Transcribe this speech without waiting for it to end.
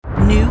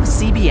New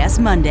CBS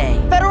Monday.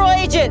 Federal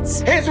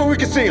agents! Hands where we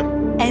can see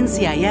them!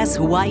 NCIS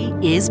Hawaii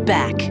is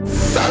back.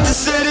 About to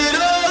set it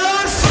all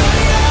on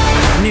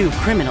fire! New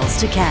criminals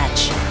to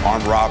catch.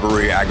 Armed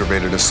robbery,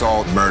 aggravated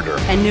assault, murder.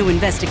 And new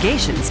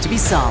investigations to be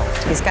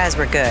solved. These guys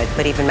were good,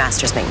 but even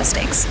masters make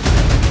mistakes.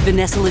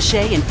 Vanessa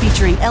Lachey and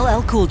featuring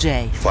LL Cool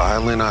J.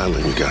 Violent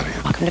Island you got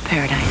here. Welcome to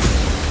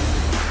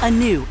paradise. A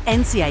new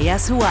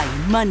NCIS Hawaii,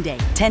 Monday,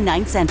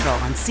 10/9 Central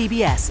on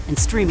CBS and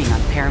streaming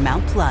on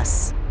Paramount+.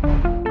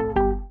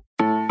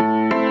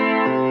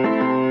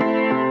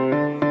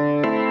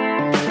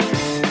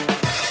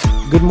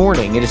 Good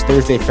morning. It is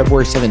Thursday,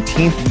 February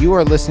 17th. You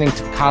are listening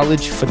to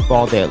College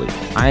Football Daily.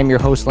 I am your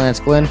host, Lance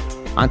Glenn.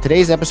 On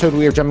today's episode,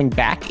 we are jumping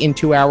back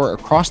into our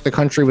Across the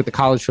Country with the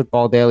College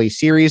Football Daily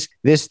series,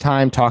 this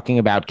time talking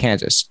about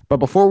Kansas. But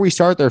before we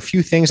start, there are a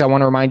few things I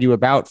want to remind you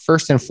about.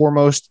 First and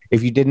foremost,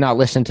 if you did not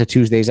listen to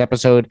Tuesday's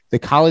episode, the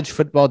College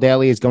Football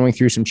Daily is going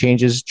through some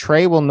changes.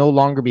 Trey will no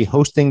longer be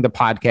hosting the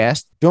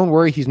podcast. Don't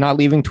worry, he's not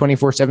leaving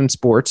 24/7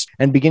 Sports.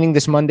 And beginning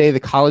this Monday, the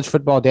College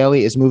Football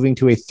Daily is moving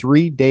to a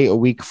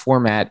 3-day-a-week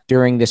format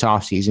during this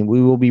offseason.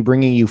 We will be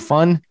bringing you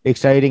fun,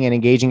 exciting, and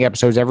engaging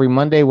episodes every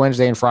Monday,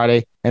 Wednesday, and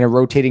Friday, and a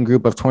rotating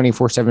group of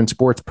 24/7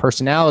 Sports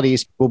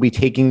personalities will be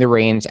taking the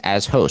reins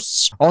as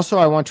hosts. Also,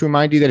 I want to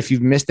remind you that if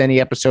you've missed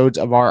any episodes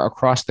of our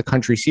Across the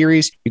Country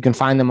series, you can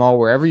find them all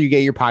wherever you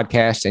get your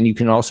podcasts, and you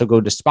can also go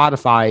to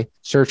Spotify,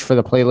 search for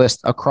the playlist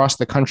Across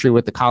the Country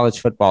with the College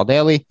Football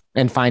Daily,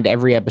 and find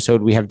every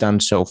episode we have done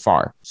so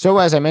far. So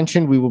as I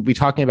mentioned, we will be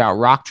talking about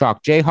Rock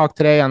Chalk Jayhawk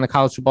today on the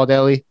College Football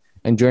Daily.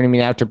 And joining me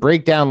now to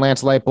break down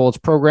Lance Leipold's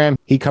program,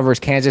 he covers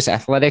Kansas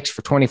athletics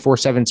for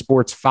 24/7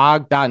 Sports,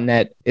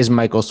 fog.net, is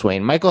Michael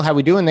Swain. Michael, how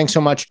we doing? Thanks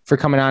so much for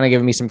coming on and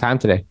giving me some time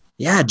today.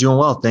 Yeah, doing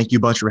well. Thank you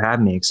much for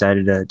having me.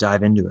 Excited to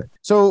dive into it.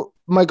 So,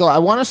 Michael, I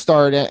want to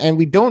start, and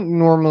we don't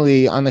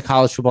normally on the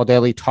College Football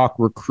Daily talk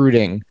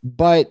recruiting,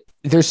 but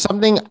there's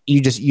something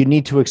you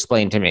need to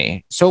explain to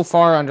me. So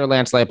far under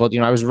Lance Leipold,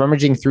 I was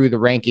rummaging through the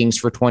rankings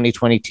for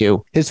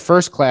 2022. His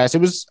first class,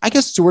 it was, I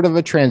guess, sort of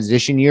a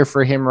transition year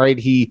for him, right?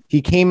 He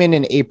came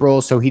in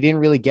April, so he didn't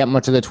really get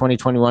much of the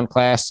 2021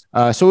 class.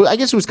 So I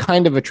guess it was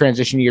kind of a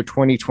transition year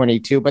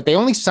 2022, but they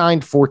only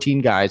signed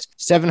 14 guys,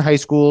 7 high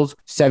schools,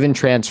 7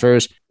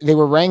 transfers. They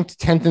were ranked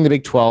 10th in the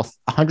Big 12,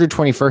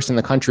 121st in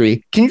the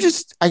country. Can you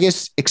just, I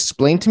guess,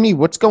 explain to me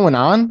what's going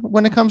on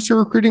when it comes to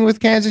recruiting with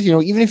Kansas?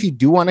 Even if you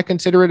do want to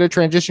consider it a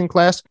transition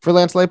class for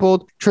Lance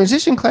Leipold,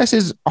 transition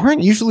classes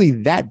aren't usually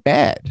that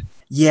bad.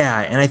 Yeah,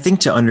 and I think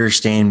to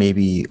understand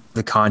maybe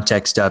the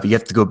context of it, you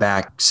have to go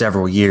back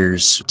several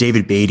years.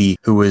 David Beatty,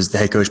 who was the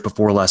head coach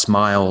before Les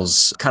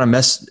Miles, kind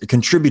of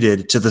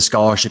contributed to the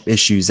scholarship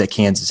issues that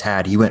Kansas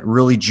had. He went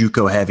really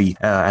JUCO heavy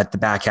at the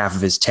back half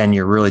of his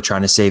tenure, really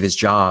trying to save his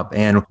job.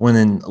 And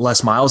when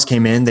Les Miles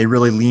came in, they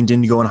really leaned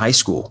into going high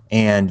school.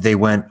 And they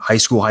went high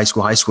school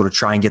to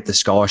try and get the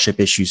scholarship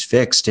issues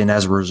fixed. And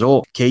as a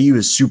result, KU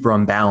is super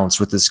unbalanced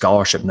with the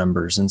scholarship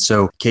numbers. And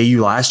so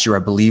KU last year, I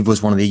believe,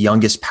 was one of the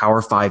youngest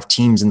Power 5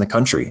 teams in the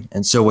country.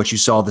 And so what you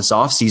saw this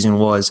offseason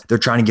was they're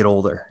trying to get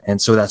older.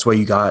 And so that's why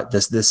you got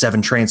the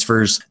 7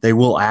 transfers. They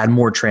will add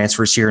more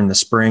transfers here in the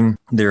spring.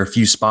 There are a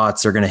few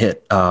spots they're going to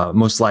hit.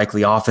 Most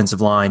likely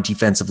offensive line,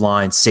 defensive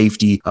line,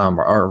 safety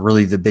are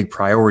really the big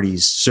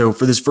priorities. So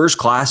for this first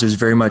class, it was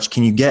very much,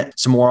 can you get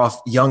some more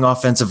young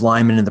offensive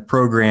linemen in the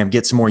program,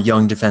 get some more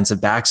young defensive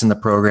backs in the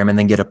program, and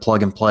then get a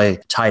plug and play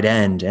tight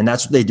end. And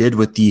that's what they did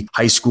with the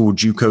high school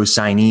JUCO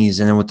signees.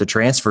 And then with the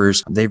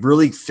transfers, they've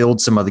really filled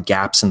some of the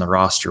gaps in the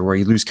roster where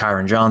you lose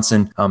Kyron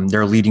Johnson,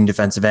 their leading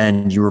defensive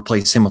end. You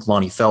replace him with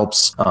Lonnie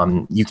Phelps.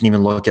 You can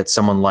even look at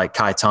someone like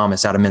Kai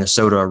Thomas out of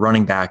Minnesota, a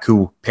running back,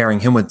 who pairing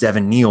him with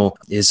Devin Neal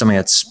is something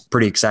that's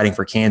pretty exciting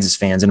for Kansas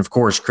fans. And of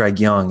course, Craig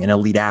Young, an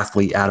elite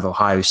athlete out of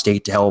Ohio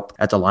State, to help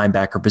at the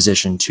linebacker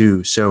position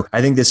too. So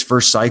I think this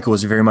first cycle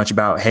is very much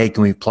about, hey,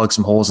 can we plug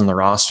some holes in the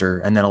roster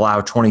and then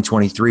allow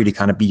 2023 to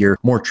kind of be your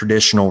more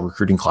traditional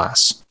recruiting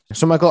class?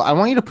 So, Michael, I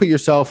want you to put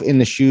yourself in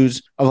the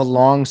shoes of a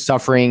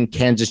long-suffering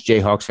Kansas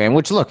Jayhawks fan,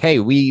 which, look, hey,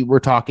 we were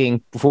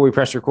talking before we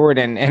press record,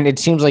 and it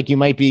seems like you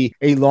might be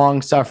a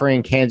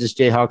long-suffering Kansas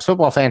Jayhawks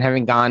football fan,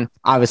 having gone,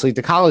 obviously,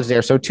 to college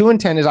there. So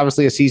 2-10 is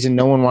obviously a season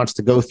no one wants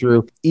to go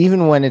through,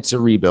 even when it's a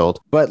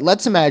rebuild. But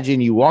let's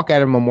imagine you walk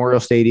out of Memorial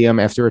Stadium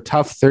after a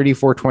tough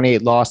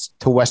 34-28 loss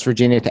to West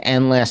Virginia to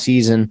end last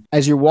season.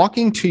 As you're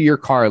walking to your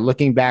car,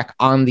 looking back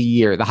on the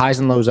year, the highs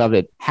and lows of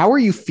it, how are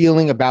you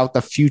feeling about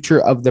the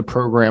future of the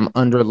program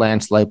under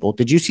Lance Leipold?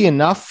 Did you see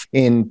enough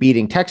in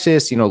beating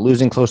Texas,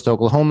 losing close to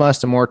Oklahoma,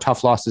 some more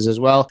tough losses as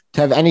well, to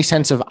have any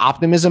sense of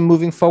optimism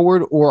moving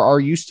forward? Or are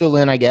you still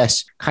in, I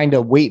guess, kind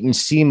of wait and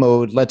see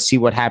mode? Let's see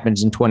what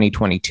happens in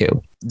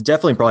 2022.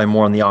 Definitely probably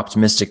more on the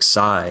optimistic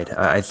side.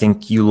 I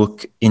think you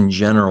look in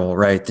general,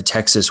 right? The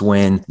Texas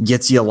win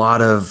gets you a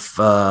lot of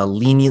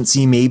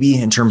leniency maybe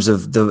in terms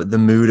of the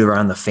mood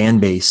around the fan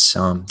base.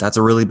 That's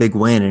a really big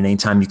win. And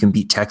anytime you can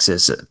beat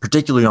Texas,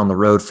 particularly on the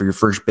road for your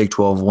first Big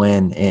 12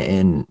 win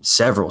in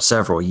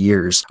several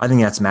years, I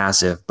think that's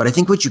massive. But I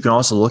think what you can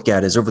also look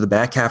at is over the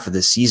back half of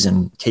this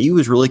season, KU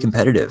is really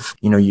competitive.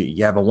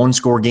 You have a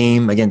 1-score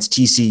game against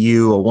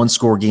TCU, a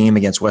 1-score game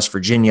against West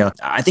Virginia.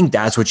 I think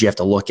that's what you have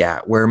to look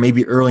at, where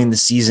maybe early in the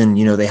season,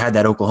 they had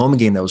that Oklahoma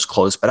game that was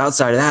close, but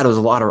outside of that, it was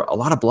a lot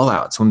of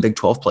blowouts when Big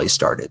 12 play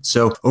started.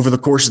 So over the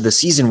course of the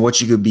season, what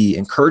you could be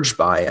encouraged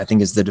by, I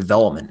think, is the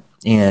development.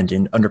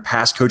 And under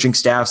past coaching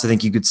staffs, I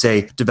think you could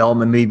say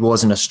development maybe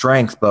wasn't a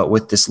strength, but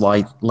with this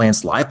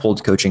Lance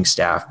Leipold coaching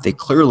staff, they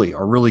clearly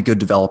are really good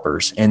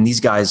developers. And these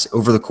guys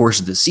over the course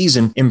of the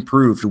season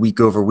improved week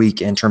over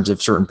week in terms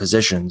of certain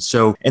positions.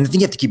 So, and the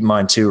thing you have to keep in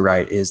mind too,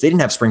 right, is they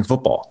didn't have spring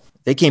football.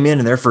 They came in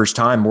and their first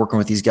time working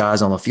with these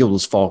guys on the field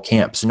was fall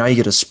camp. So now you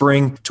get a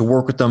spring to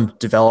work with them,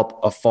 develop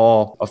a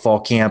fall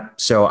camp.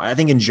 So I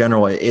think in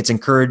general, it's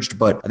encouraged,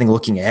 but I think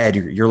looking ahead,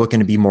 you're looking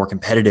to be more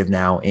competitive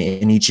now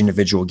in each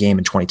individual game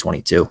in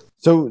 2022.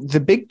 So the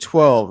Big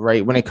 12,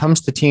 right, when it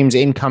comes to teams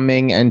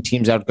incoming and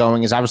teams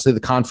outgoing, is obviously the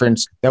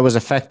conference that was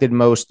affected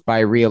most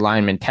by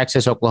realignment.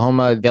 Texas,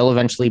 Oklahoma, they'll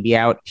eventually be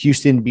out.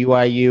 Houston,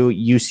 BYU,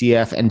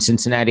 UCF, and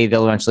Cincinnati,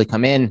 they'll eventually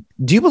come in.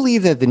 Do you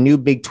believe that the new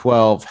Big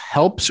 12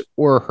 helps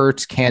or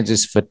hurts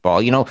Kansas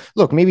football?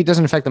 Look, maybe it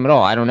doesn't affect them at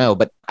all. I don't know.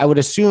 But I would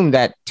assume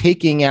that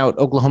taking out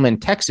Oklahoma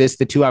and Texas,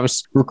 the two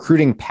obvious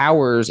recruiting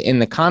powers in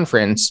the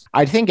conference,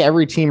 I think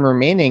every team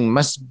remaining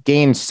must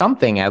gain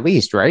something at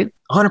least, right?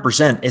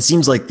 100%. It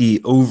seems like the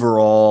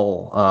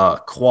overall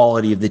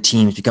quality of the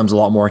teams becomes a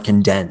lot more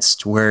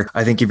condensed, where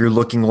I think if you're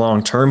looking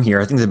long term here,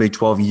 I think the Big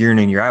 12 year in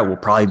and year out will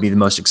probably be the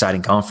most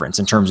exciting conference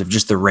in terms of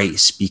just the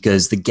race,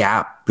 because the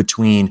gap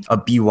between a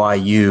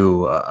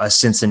BYU, a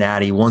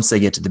Cincinnati, once they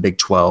get to the Big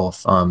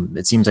 12,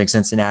 it seems like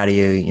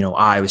Cincinnati,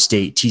 Iowa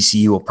State,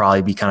 TCU will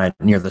probably be kind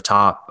of near the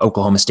top,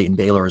 Oklahoma State and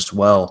Baylor as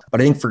well. But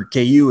I think for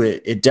KU,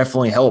 it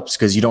definitely helps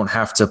because you don't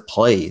have to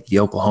play the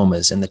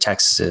Oklahomas and the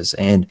Texases.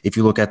 And if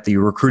you look at the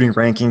recruiting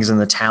rankings and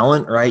the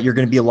talent, right, you're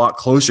going to be a lot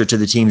closer to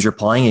the teams you're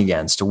playing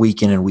against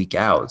week in and week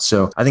out.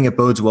 So I think it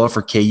bodes well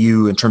for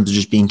KU in terms of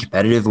just being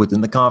competitive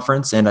within the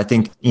conference. And I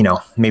think,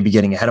 maybe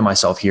getting ahead of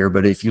myself here,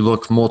 but if you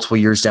look multiple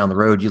years down the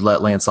road, you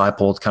let Lance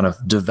Leipold kind of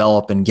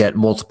develop and get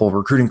multiple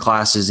recruiting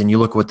classes, and you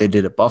look what they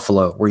did at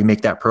Buffalo, where you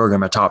make that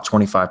program a top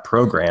 25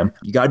 program.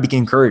 You got to be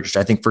encouraged,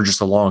 I think, for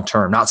just a long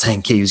term. Not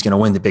saying KU is going to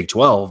win the Big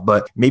 12,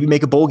 but maybe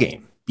make a bowl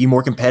game. Be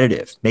more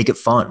competitive, make it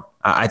fun.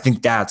 I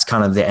think that's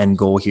kind of the end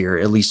goal here,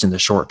 at least in the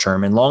short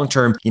term. And long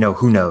term,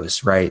 who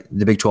knows, right?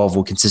 The Big 12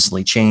 will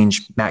consistently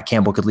change. Matt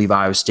Campbell could leave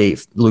Iowa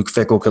State. Luke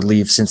Fickell could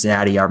leave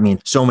Cincinnati. I mean,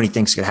 so many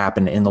things could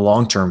happen in the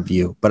long-term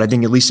view. But I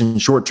think at least in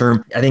short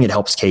term, I think it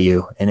helps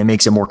KU and it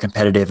makes it more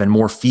competitive and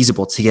more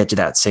feasible to get to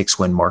that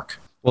 6-win mark.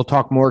 We'll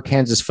talk more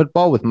Kansas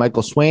football with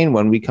Michael Swain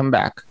when we come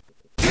back.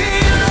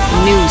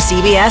 New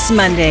CBS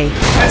Monday.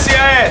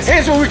 NCIS,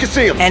 here's where we can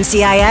see them.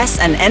 NCIS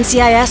and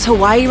NCIS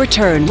Hawaii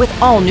return with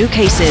all new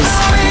cases.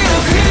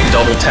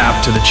 Double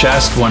tap to the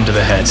chest, one to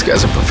the head. These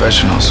guys are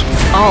professionals.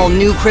 All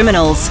new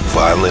criminals.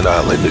 Violent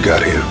island you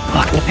got here.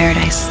 Welcome to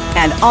paradise.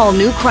 And all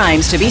new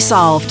crimes to be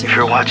solved. If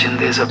you're watching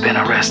this, I've been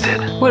arrested.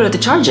 What are the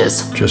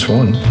charges? Just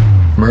one.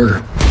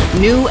 Murder.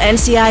 New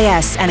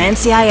NCIS and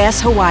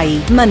NCIS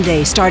Hawaii.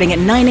 Monday starting at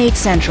 9/8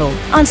 Central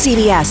on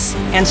CBS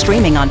and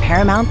streaming on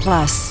Paramount+.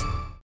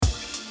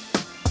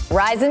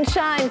 Rise and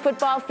shine,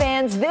 football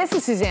fans. This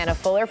is Susanna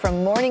Fuller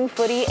from Morning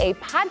Footy, a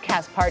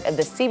podcast part of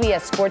the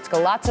CBS Sports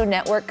Galazzo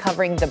Network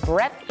covering the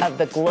breadth of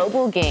the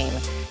global game.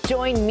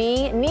 Join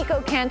me,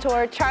 Nico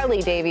Cantor,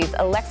 Charlie Davies,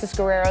 Alexis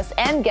Guerreros,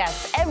 and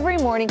guests every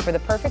morning for the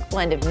perfect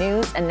blend of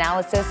news,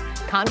 analysis,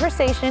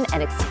 conversation,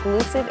 and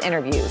exclusive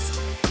interviews.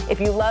 If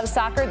you love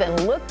soccer,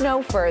 then look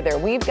no further.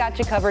 We've got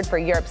you covered for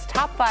Europe's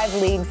top 5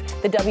 leagues,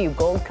 the W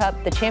Gold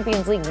Cup, the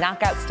Champions League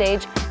knockout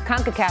stage,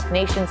 CONCACAF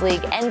Nations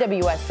League,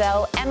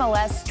 NWSL,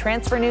 MLS,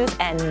 transfer news,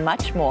 and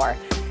much more.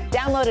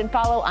 Download and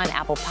follow on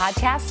Apple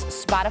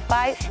Podcasts,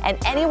 Spotify, and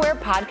anywhere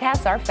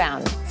podcasts are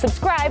found.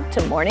 Subscribe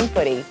to Morning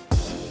Footy.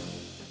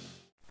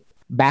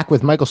 Back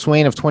with Michael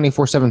Swain of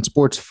 24/7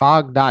 Sports,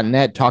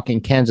 fog.net, talking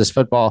Kansas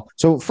football.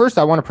 So first,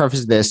 I want to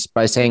preface this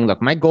by saying,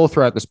 look, my goal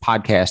throughout this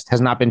podcast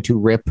has not been to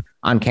rip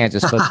on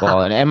Kansas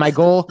football. and my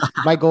goal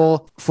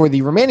for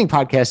the remaining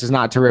podcast is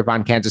not to rip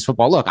on Kansas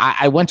football. Look,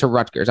 I went to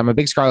Rutgers. I'm a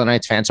big Scarlet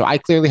Knights fan, so I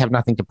clearly have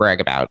nothing to brag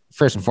about,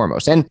 first and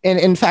foremost. And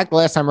in fact, the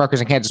last time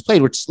Rutgers and Kansas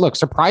played, which, look,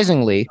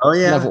 surprisingly,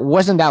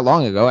 wasn't that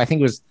long ago. I think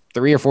it was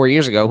 3 or 4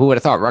 years ago. Who would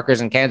have thought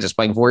Rutgers and Kansas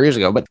playing 4 years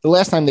ago? But the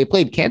last time they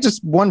played, Kansas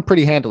won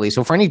pretty handily.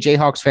 So for any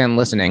Jayhawks fan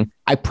listening,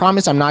 I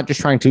promise I'm not just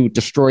trying to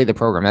destroy the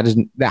program. That is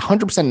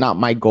 100% not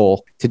my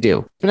goal to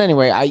do. But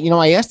anyway, I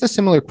asked a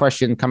similar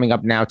question coming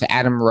up now to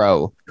Adam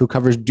Rowe, who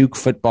covers Duke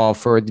football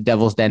for the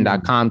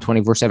devilsden.com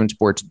 24/7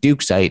 Sports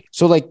Duke site.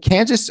 So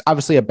Kansas,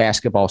 obviously a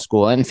basketball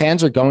school, and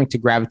fans are going to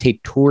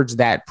gravitate towards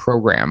that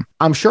program.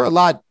 I'm sure a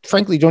lot,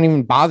 frankly, don't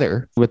even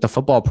bother with the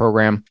football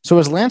program. So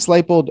as Lance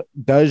Leipold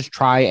does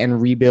try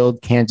and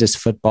rebuild Kansas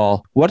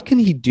football, what can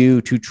he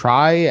do to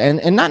try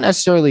and not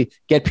necessarily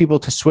get people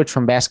to switch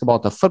from basketball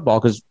to football,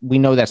 because we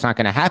know that's not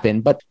going to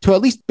happen, but to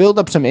at least build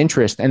up some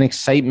interest and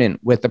excitement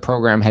with the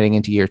program heading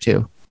into year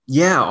 2?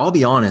 Yeah, I'll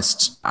be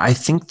honest. I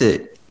think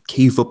that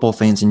KU football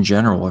fans in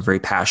general are very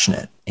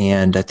passionate.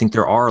 And I think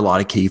there are a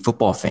lot of KU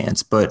football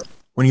fans, but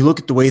when you look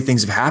at the way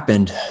things have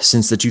happened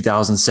since the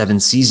 2007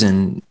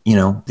 season,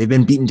 they've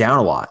been beaten down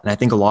a lot. And I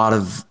think a lot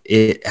of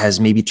it has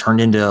maybe turned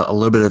into a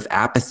little bit of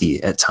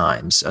apathy at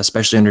times,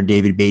 especially under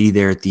David Beatty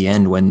there at the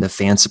end when the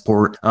fan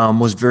support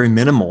was very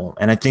minimal.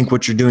 And I think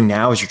what you're doing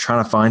now is you're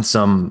trying to find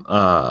some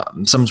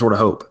sort of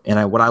hope.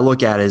 And what I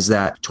look at is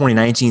that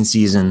 2019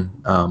 season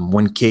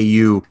when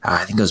KU,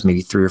 I think it was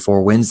maybe 3 or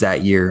 4 wins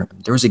that year,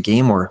 there was a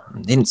game where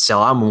they didn't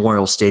sell out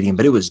Memorial Stadium,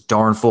 but it was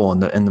darn full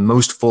and the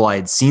most full I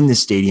had seen the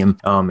stadium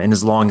and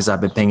as long as I've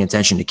been paying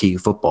attention to KU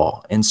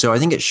football. And so I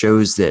think it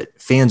shows that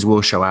fans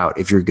will show out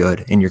if you're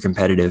good and you're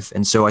competitive.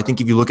 And so I think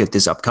if you look at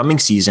this upcoming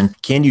season,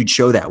 can you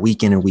show that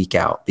week in and week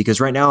out?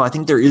 Because right now, I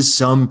think there is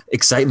some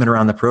excitement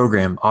around the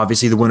program.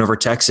 Obviously, the win over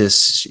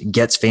Texas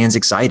gets fans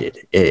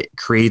excited. It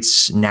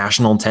creates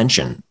national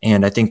attention.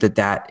 And I think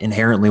that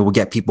inherently will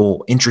get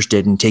people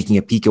interested in taking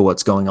a peek at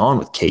what's going on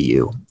with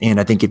KU. And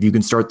I think if you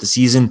can start the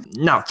season,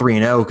 not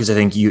 3-0, because I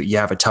think you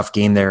have a tough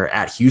game there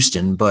at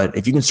Houston, but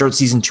if you can start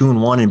season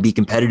 2-1 and be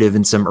competitive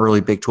in some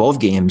early Big 12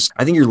 games,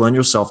 I think you lend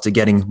yourself to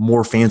getting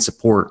more fan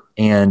support.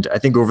 And I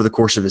think over the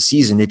course of the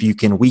season, if you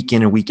can week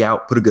in and week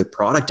out, put a good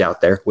product out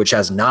there, which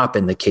has not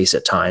been the case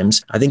at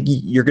times, I think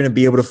you're going to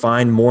be able to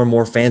find more and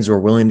more fans who are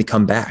willing to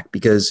come back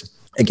because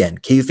again,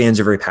 KU fans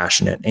are very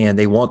passionate and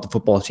they want the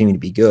football team to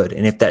be good.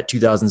 And if that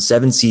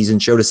 2007 season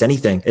showed us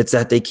anything, it's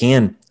that they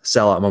can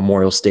sell out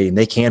Memorial Stadium.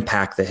 They can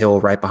pack the hill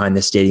right behind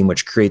the stadium,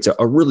 which creates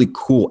a really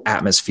cool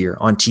atmosphere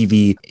on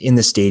TV in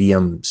the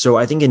stadium. So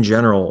I think in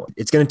general,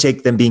 it's going to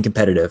take them being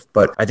competitive,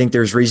 but I think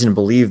there's reason to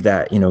believe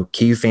that,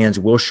 KU fans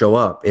will show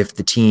up if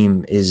the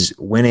team is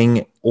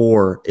winning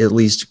or at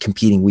least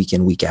competing week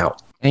in, week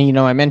out. And,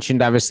 I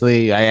mentioned,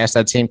 obviously, I asked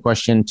that same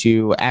question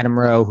to Adam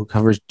Rowe, who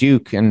covers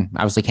Duke, and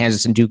obviously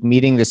Kansas and Duke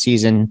meeting this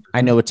season.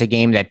 I know it's a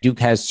game that Duke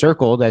has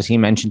circled, as he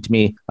mentioned to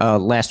me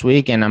last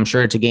week, and I'm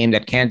sure it's a game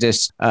that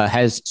Kansas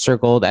has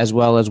circled, as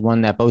well as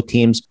one that both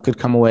teams could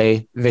come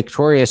away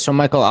victorious. So,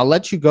 Michael, I'll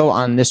let you go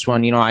on this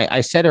one.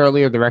 I said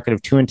earlier the record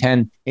of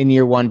 2-10 in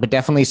year 1, but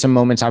definitely some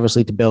moments,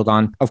 obviously, to build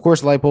on. Of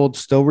course, Leipold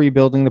still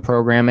rebuilding the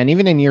program, and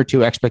even in year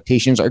 2,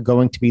 expectations are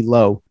going to be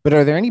low. But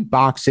are there any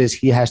boxes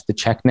he has to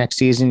check next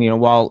season?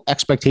 While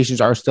expectations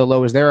are still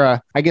low, is there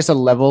a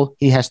level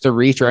he has to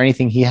reach or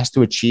anything he has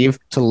to achieve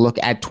to look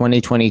at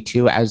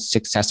 2022 as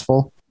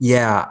successful?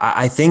 Yeah,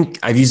 I think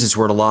I've used this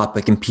word a lot,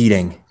 but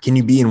competing. Can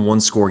you be in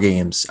 1-score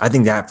games? I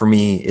think that for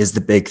me is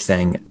the big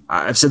thing.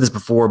 I've said this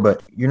before,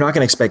 but you're not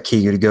going to expect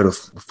KU to go to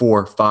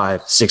 4,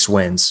 5, 6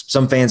 wins.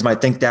 Some fans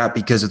might think that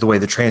because of the way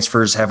the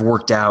transfers have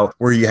worked out,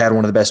 where you had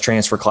one of the best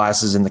transfer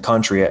classes in the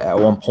country at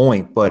one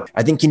point. But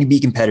I think, can you be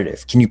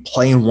competitive? Can you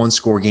play in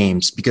 1-score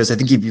games? Because I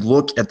think if you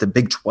look at the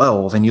Big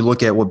 12 and you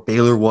look at what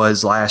Baylor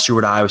was last year,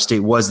 what Iowa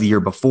State was the year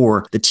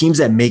before, the teams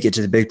that make it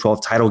to the Big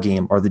 12 title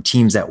game are the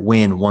teams that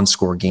win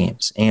 1-score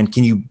games. And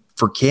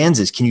for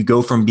Kansas, can you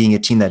go from being a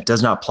team that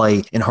does not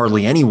play in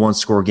hardly any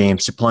 1-score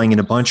games to playing in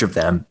a bunch of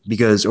them?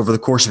 Because over the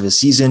course of a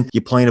season,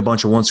 you play in a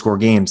bunch of 1-score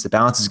games, the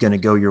balance is going to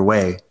go your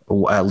way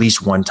at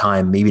least one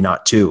time, maybe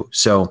not 2.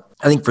 So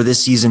I think for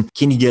this season,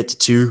 can you get to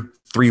 2,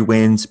 3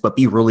 wins, but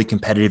be really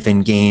competitive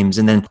in games,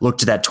 and then look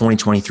to that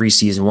 2023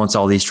 season once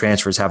all these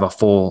transfers have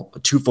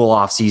 2 full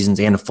off seasons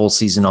and a full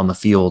season on the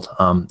field.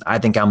 I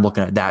think I'm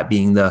looking at that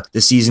being the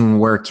season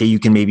where KU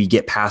can maybe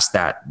get past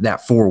that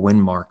 4-win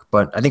mark.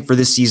 But I think for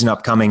this season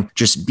upcoming,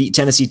 just beat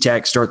Tennessee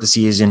Tech, start the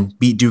season,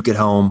 beat Duke at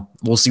home.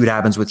 We'll see what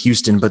happens with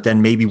Houston, but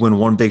then maybe win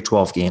 1 Big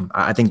 12 game.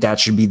 I think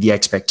that should be the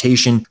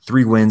expectation.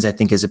 3 wins, I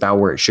think, is about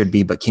where it should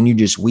be. But can you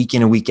just week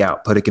in and week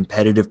out put a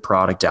competitive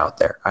product out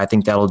there? I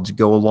think that'll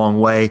go a long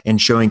way in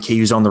showing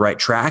KU's on the right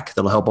track.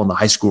 That'll help on the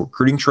high school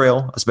recruiting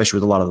trail, especially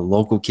with a lot of the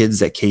local kids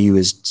that KU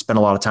has spent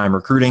a lot of time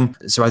recruiting.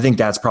 So I think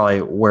that's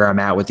probably where I'm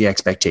at with the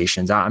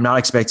expectations. I'm not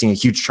expecting a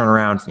huge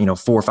turnaround,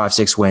 4, 5,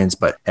 6 wins,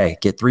 but hey,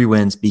 get 3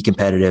 wins, be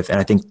competitive, and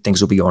I think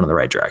things will be going in the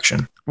right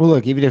direction. Well,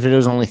 look, even if it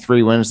is only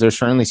 3 wins, there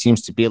certainly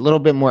seems to be a little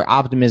bit more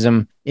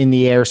optimism in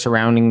the air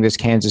surrounding this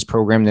Kansas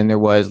program than there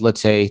was,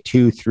 let's say,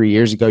 2-3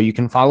 years ago. You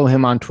can follow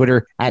him on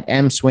Twitter at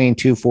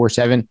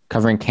mswain247,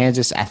 covering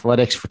Kansas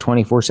athletics for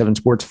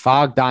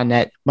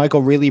 247sportsfog.net.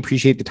 Michael, really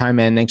appreciate the time,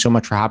 man. Thanks so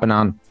much for hopping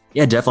on.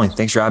 Yeah, definitely.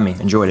 Thanks for having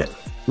me. Enjoyed it.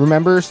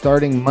 Remember,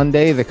 starting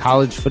Monday, the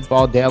College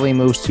Football Daily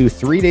moves to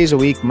 3 days a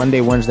week, Monday,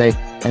 Wednesday,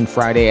 and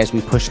Friday as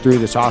we push through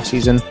this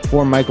offseason.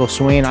 For Michael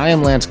Swain, I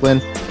am Lance Glenn.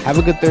 Have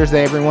a good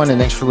Thursday, everyone, and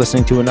thanks for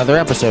listening to another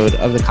episode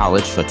of the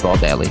College Football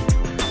Daily.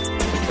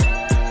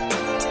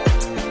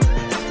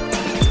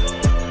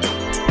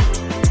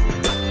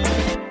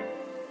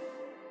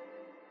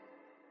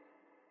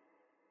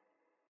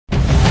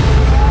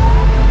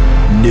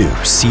 New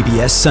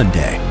CBS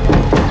Sunday.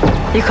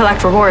 You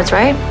collect rewards,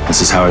 right?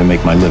 This is how I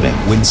make my living.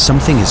 When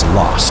something is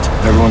lost,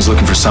 everyone's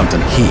looking for something.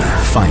 He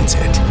finds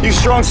it. You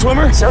strong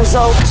swimmer?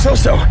 So-so.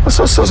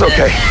 So-so's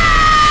okay.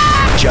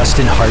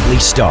 Justin Hartley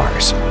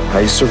stars. How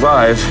you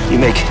survive, you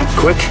make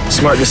quick,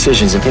 smart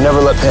decisions, and you never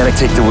let panic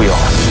take the wheel.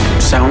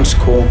 Sounds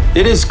cool.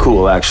 It is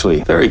cool,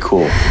 actually. Very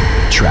cool.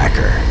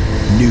 Tracker.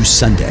 New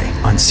Sunday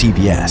on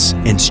CBS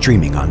and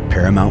streaming on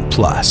Paramount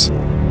Plus.